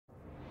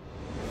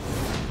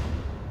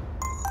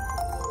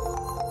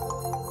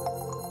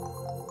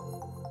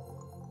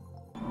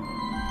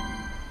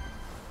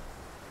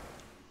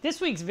This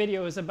week's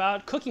video is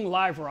about cooking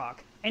live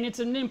rock, and it's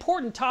an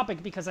important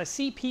topic because I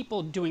see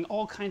people doing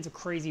all kinds of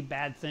crazy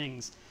bad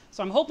things.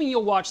 So I'm hoping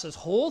you'll watch this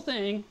whole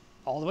thing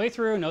all the way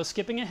through, no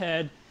skipping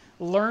ahead,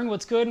 learn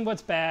what's good and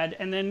what's bad,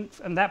 and then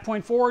from that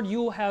point forward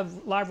you'll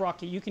have live rock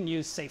that you can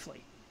use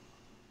safely.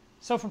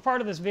 So for part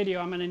of this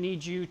video I'm going to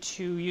need you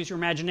to use your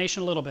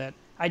imagination a little bit.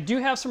 I do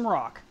have some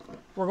rock.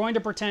 We're going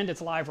to pretend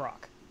it's live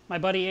rock. My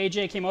buddy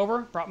AJ came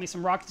over, brought me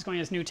some rock that's going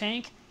in his new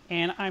tank,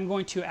 and I'm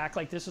going to act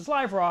like this is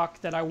live rock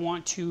that I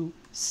want to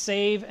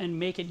save and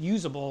make it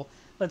usable.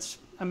 Let's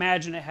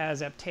imagine it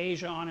has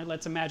aptasia on it.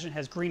 Let's imagine it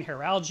has green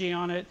hair algae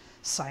on it,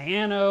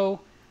 cyano,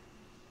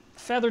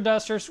 feather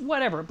dusters,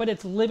 whatever. But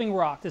it's living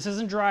rock. This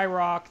isn't dry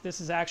rock.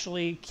 This is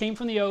actually came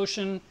from the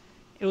ocean.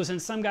 It was in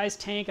some guy's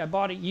tank. I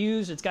bought it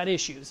used. It's got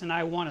issues. And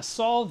I want to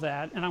solve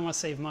that, and I want to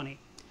save money.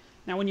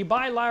 Now, when you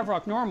buy live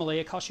rock normally,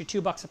 it costs you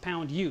 $2 a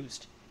pound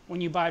used. When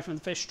you buy it from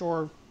the fish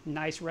store,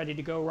 nice, ready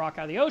to go rock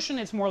out of the ocean,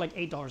 it's more like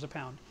 $8 a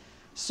pound.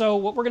 So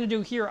what we're going to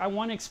do here, I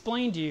want to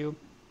explain to you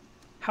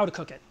how to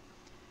cook it.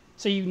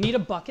 So you need a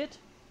bucket,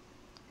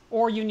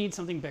 or you need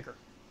something bigger.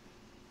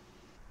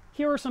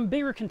 Here are some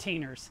bigger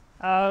containers.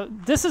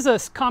 This is a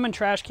common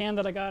trash can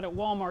that I got at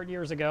Walmart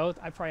years ago.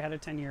 I probably had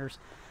it 10 years.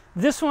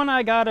 This one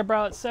I got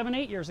about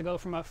 7-8 years ago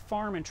from a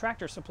farm and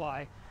tractor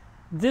supply.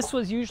 This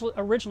was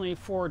originally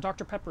for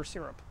Dr. Pepper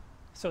syrup.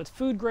 So it's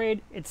food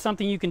grade, it's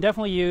something you can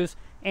definitely use,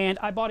 and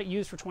I bought it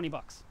used for 20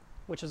 bucks,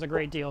 which is a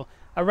great deal.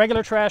 A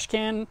regular trash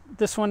can,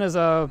 this one is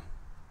a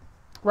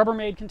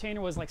Rubbermaid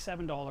container, was like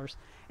 $7.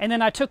 And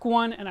then I took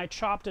one and I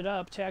chopped it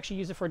up to actually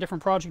use it for a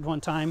different project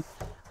one time.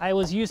 I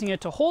was using it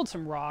to hold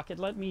some rock. It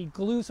let me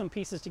glue some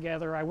pieces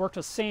together. I worked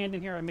with sand in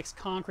here, I mixed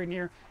concrete in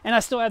here, and I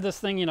still have this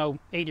thing,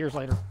 8 years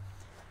later.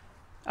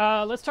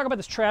 Let's talk about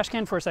this trash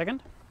can for a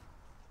second.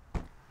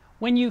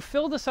 When you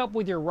fill this up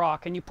with your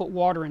rock and you put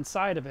water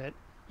inside of it,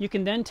 you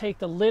can then take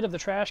the lid of the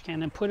trash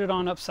can and put it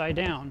on upside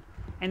down.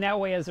 And that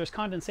way, as there's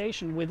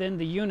condensation within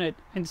the unit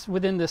and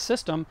within the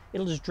system,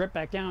 it'll just drip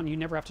back down. You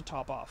never have to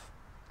top off.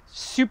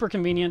 Super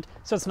convenient,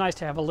 so it's nice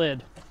to have a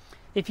lid.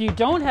 If you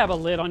don't have a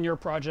lid on your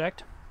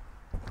project,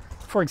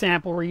 for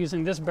example, we're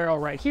using this barrel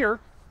right here,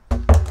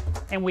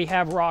 and we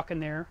have rock in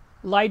there,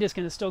 light is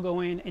going to still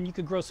go in, and you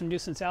could grow some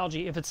nuisance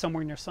algae if it's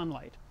somewhere near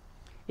sunlight.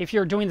 If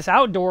you're doing this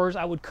outdoors,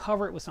 I would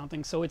cover it with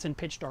something so it's in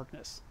pitch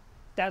darkness.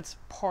 That's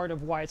part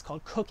of why it's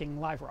called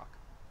cooking live rock.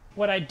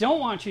 What I don't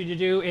want you to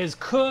do is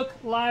cook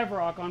live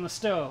rock on the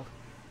stove.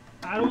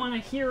 I don't want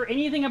to hear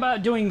anything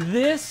about doing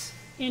this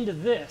into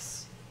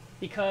this,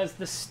 because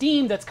the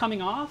steam that's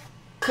coming off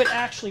could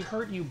actually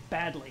hurt you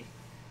badly.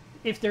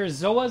 If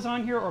there's zoas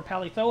on here or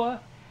palithoa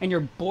and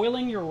you're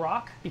boiling your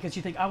rock because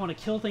you think, I want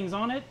to kill things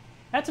on it,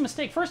 that's a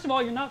mistake. First of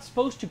all, you're not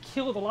supposed to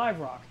kill the live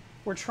rock.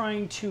 We're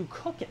trying to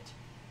cook it.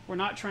 We're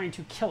not trying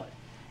to kill it.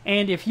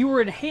 And if you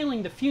were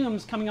inhaling the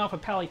fumes coming off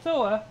of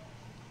palithoa,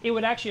 it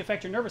would actually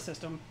affect your nervous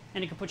system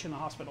and it could put you in the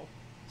hospital.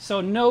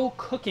 So no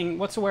cooking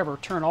whatsoever.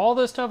 Turn all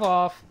this stuff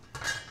off.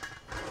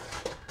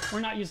 We're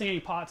not using any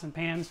pots and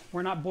pans.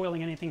 We're not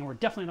boiling anything. We're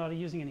definitely not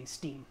using any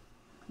steam.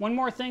 One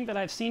more thing that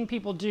I've seen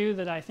people do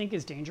that I think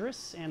is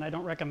dangerous and I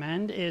don't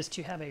recommend is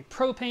to have a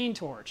propane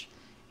torch.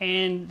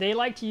 And they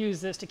like to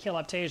use this to kill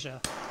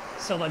aptasia.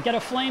 So they'll get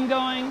a flame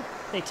going,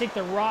 they take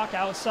the rock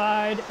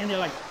outside, and they're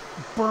like,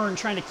 burn,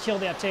 trying to kill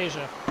the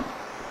aptasia.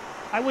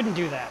 I wouldn't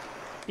do that,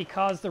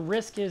 because the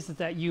risk is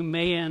that you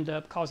may end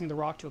up causing the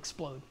rock to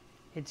explode.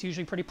 It's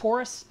usually pretty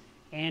porous,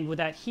 and with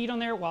that heat on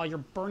there while you're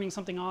burning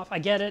something off, I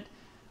get it,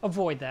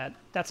 avoid that.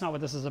 That's not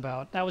what this is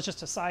about. That was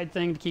just a side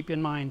thing to keep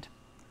in mind.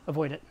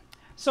 Avoid it.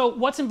 So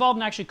what's involved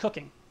in actually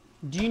cooking?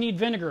 Do you need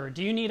vinegar?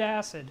 Do you need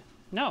acid?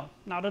 No,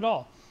 not at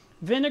all.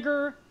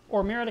 Vinegar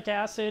or muriatic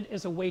acid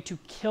is a way to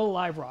kill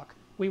live rock.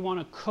 We want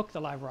to cook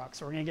the live rock,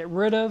 so we're going to get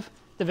rid of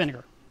the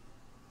vinegar.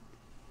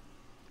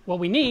 What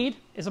we need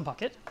is a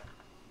bucket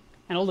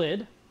and a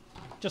lid,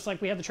 just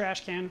like we have the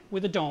trash can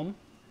with a dome.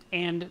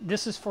 And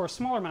this is for a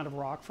smaller amount of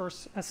rock for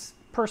a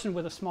person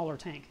with a smaller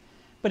tank.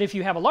 But if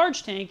you have a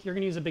large tank, you're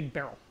going to use a big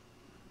barrel.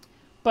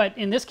 But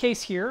in this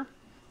case here,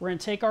 we're going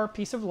to take our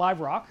piece of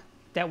live rock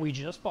that we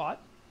just bought.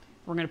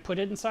 We're going to put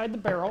it inside the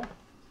barrel,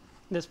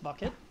 this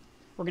bucket.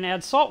 We're going to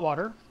add salt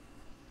water.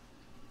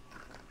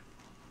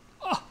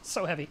 Oh,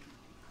 so heavy.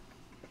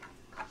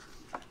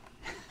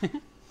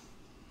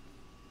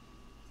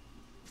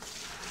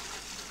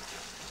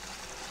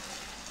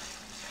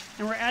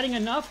 And we're adding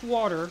enough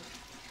water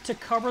to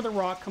cover the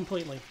rock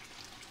completely.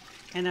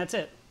 And that's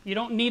it. You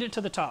don't need it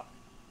to the top.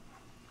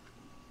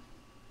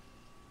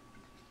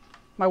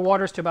 My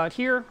water's to about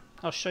here.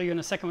 I'll show you in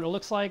a second what it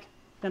looks like.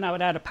 Then I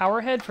would add a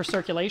power head for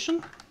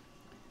circulation.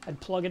 I'd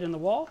plug it in the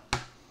wall,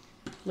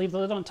 leave the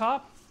lid on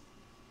top,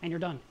 and you're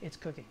done. It's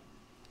cooking.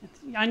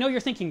 I know you're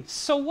thinking,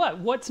 so what?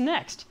 What's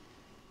next?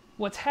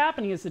 What's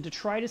happening is the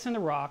detritus in the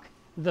rock,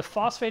 the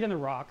phosphate in the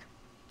rock,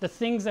 the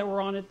things that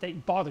were on it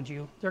that bothered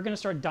you, they're going to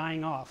start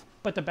dying off.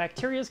 But the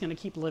bacteria is going to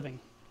keep living.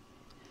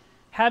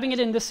 Having it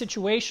in this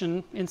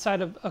situation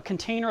inside of a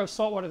container of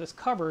salt water that's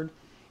covered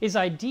is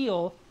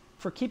ideal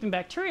for keeping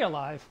bacteria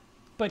alive,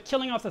 but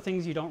killing off the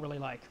things you don't really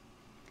like.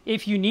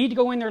 If you need to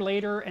go in there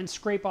later and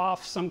scrape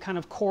off some kind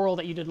of coral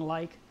that you didn't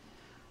like,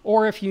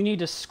 or if you need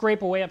to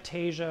scrape away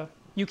Aptasia,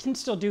 you can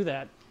still do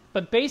that.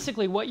 But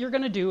basically what you're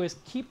going to do is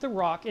keep the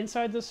rock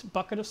inside this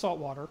bucket of salt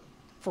water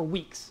for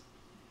weeks.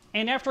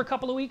 And after a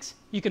couple of weeks,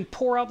 you can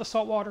pour out the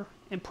salt water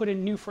and put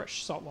in new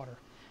fresh salt water.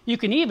 You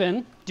can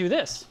even do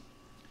this.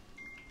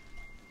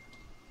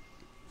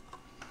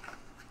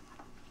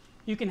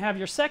 You can have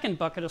your second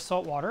bucket of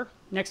salt water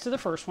next to the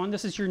first one.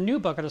 This is your new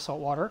bucket of salt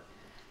water.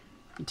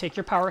 You take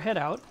your power head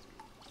out.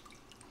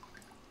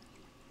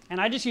 And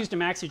I just used a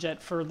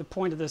MaxiJet for the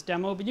point of this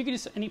demo, but you can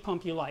use any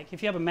pump you like.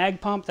 If you have a mag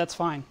pump, that's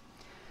fine.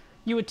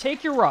 You would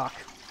take your rock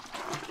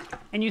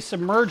and you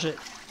submerge it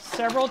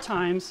several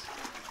times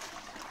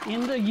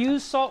in the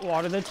used salt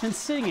water that's been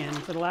sitting in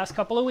for the last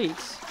couple of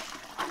weeks.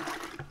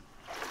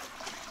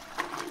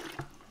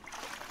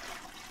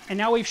 And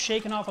now we've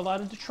shaken off a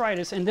lot of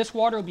detritus, and this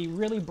water will be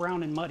really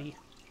brown and muddy.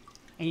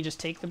 And you just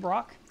take the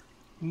rock,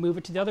 move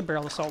it to the other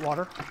barrel of salt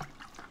water.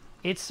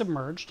 It's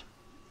submerged.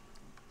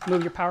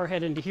 Move your power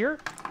head into here,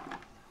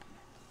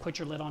 put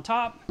your lid on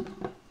top,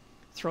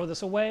 throw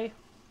this away,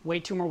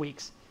 wait 2 more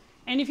weeks.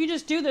 And if you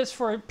just do this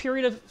for a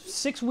period of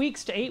 6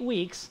 weeks to 8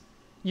 weeks,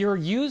 your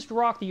used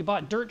rock that you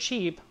bought dirt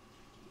cheap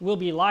will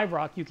be live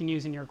rock you can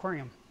use in your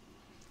aquarium.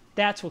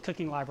 That's what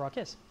cooking live rock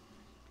is.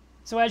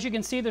 So as you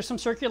can see, there's some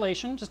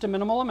circulation, just a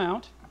minimal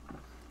amount.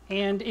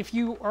 And if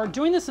you are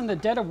doing this in the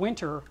dead of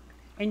winter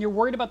and you're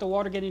worried about the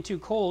water getting too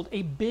cold,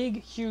 a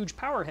big, huge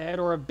power head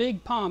or a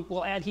big pump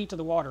will add heat to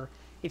the water.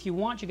 If you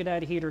want, you could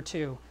add a heater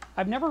too.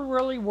 I've never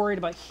really worried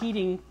about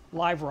heating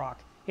live rock.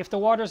 If the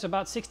water is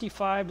about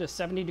 65 to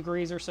 70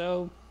 degrees or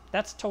so,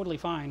 that's totally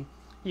fine.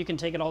 You can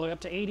take it all the way up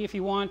to 80 if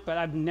you want, but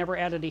I've never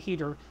added a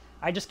heater.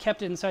 I just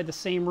kept it inside the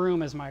same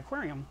room as my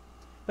aquarium.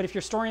 But if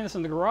you're storing this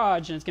in the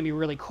garage and it's going to be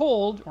really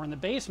cold, or in the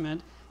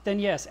basement, then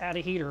yes, add a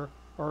heater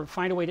or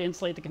find a way to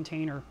insulate the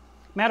container.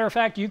 Matter of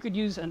fact, you could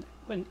use an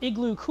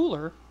igloo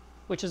cooler,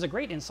 which is a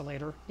great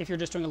insulator if you're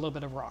just doing a little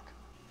bit of rock.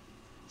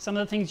 Some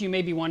of the things you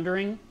may be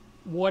wondering,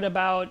 what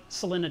about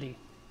salinity?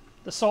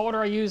 The saltwater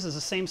I use is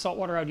the same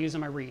saltwater I would use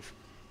in my reef.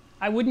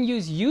 I wouldn't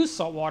use used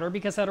saltwater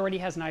because that already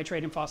has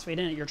nitrate and phosphate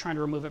in it. You're trying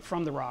to remove it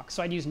from the rock.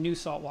 So I'd use new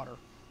saltwater.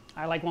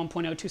 I like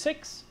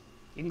 1.026.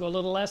 You can go a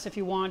little less if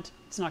you want.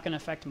 It's not going to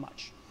affect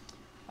much.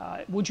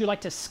 Would you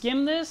like to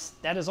skim this?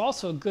 That is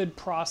also a good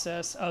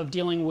process of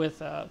dealing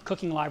with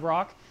cooking live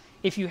rock.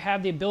 If you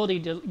have the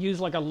ability to use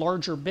like a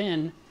larger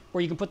bin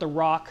where you can put the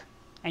rock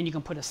and you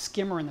can put a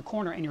skimmer in the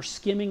corner and you're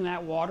skimming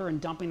that water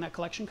and dumping that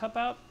collection cup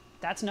out,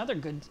 that's another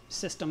good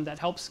system that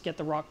helps get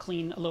the rock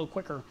clean a little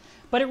quicker.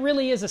 But it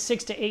really is a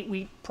 6 to 8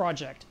 week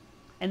project.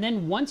 And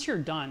then once you're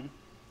done,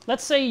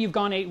 let's say you've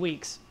gone 8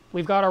 weeks.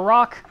 We've got our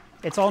rock,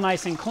 it's all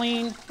nice and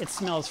clean, it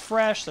smells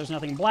fresh, there's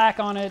nothing black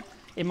on it,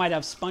 it might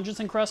have sponges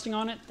encrusting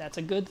on it, that's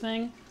a good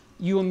thing.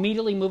 You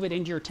immediately move it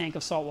into your tank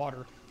of salt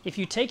water. If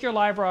you take your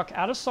live rock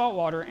out of salt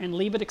water and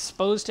leave it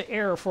exposed to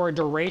air for a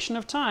duration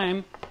of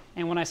time,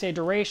 and when I say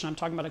duration, I'm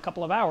talking about a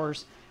couple of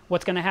hours,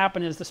 what's going to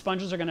happen is the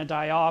sponges are going to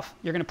die off.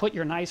 You're going to put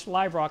your nice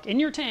live rock in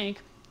your tank,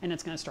 and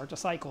it's going to start to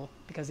cycle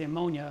because the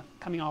ammonia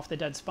coming off the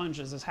dead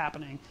sponges is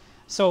happening.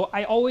 So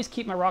I always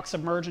keep my rock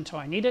submerged until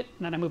I need it,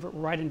 and then I move it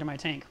right into my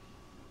tank.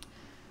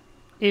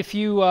 If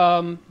you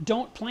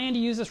don't plan to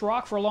use this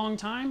rock for a long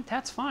time,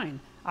 that's fine.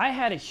 I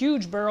had a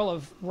huge barrel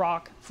of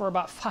rock for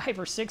about 5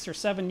 or 6 or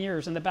 7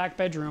 years in the back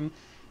bedroom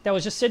that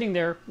was just sitting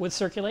there with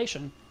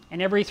circulation.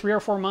 And every 3 or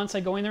 4 months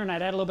I'd go in there and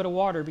I'd add a little bit of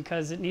water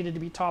because it needed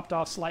to be topped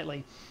off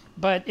slightly.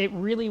 But it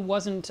really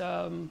wasn't,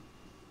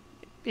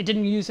 it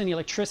didn't use any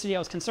electricity I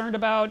was concerned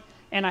about.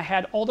 And I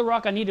had all the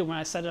rock I needed when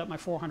I set up my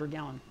 400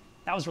 gallon.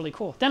 That was really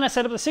cool. Then I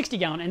set up the 60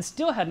 gallon and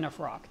still had enough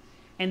rock.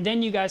 And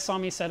then you guys saw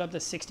me set up the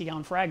 60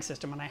 gallon frag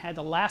system and I had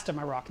the last of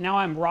my rock. Now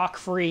I'm rock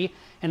free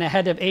and I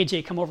had to have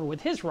AJ come over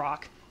with his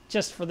rock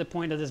just for the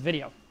point of this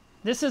video.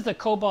 This is the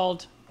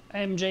Cobalt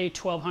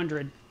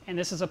MJ1200 and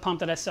this is a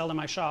pump that I sell in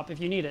my shop if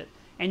you need it.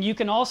 And you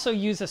can also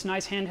use this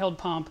nice handheld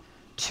pump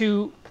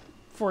to,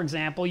 for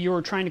example, you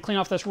were trying to clean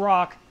off this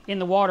rock in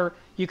the water,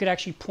 you could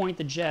actually point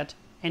the jet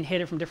and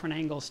hit it from different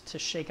angles to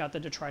shake out the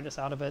detritus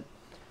out of it.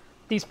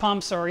 These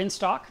pumps are in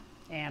stock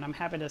and I'm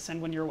happy to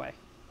send one your way.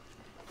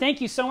 Thank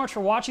you so much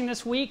for watching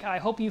this week. I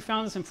hope you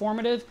found this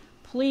informative.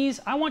 Please,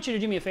 I want you to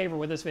do me a favor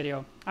with this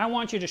video. I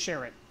want you to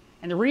share it.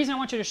 And the reason I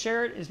want you to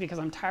share it is because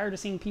I'm tired of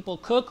seeing people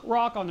cook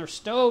rock on their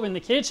stove in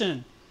the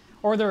kitchen,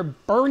 or they're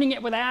burning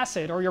it with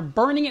acid, or you're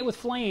burning it with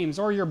flames,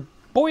 or you're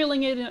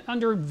boiling it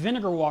under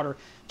vinegar water.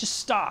 Just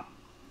stop.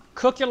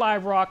 Cook your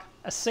live rock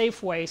a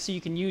safe way so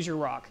you can use your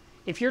rock.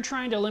 If you're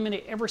trying to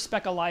eliminate every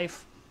speck of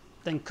life,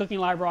 then cooking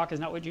live rock is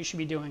not what you should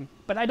be doing.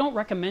 But I don't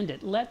recommend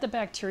it. Let the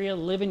bacteria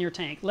live in your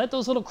tank. Let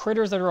those little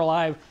critters that are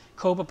alive,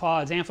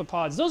 copepods,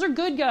 amphipods, those are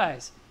good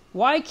guys.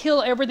 Why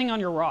kill everything on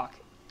your rock?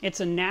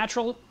 It's a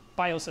natural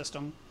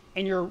biosystem,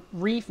 and your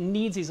reef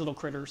needs these little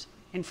critters.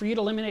 And for you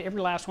to eliminate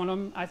every last one of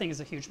them, I think is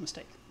a huge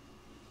mistake.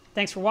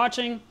 Thanks for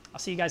watching. I'll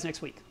see you guys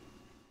next week.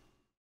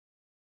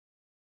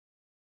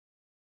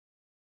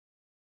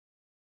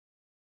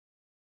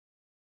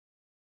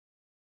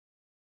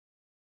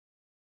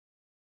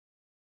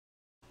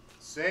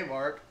 Say,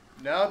 Mark,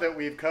 now that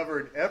we've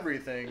covered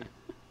everything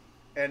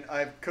and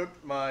I've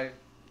cooked my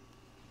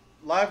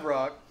live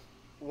rock,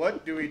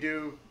 what do we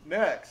do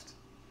next?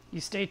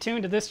 You stay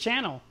tuned to this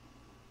channel.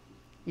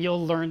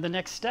 You'll learn the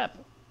next step.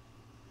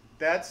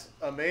 That's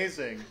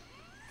amazing.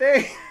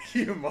 Thank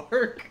you,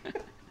 Mark.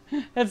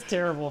 That's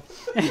terrible.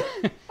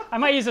 I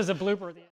might use it as a blooper at the end.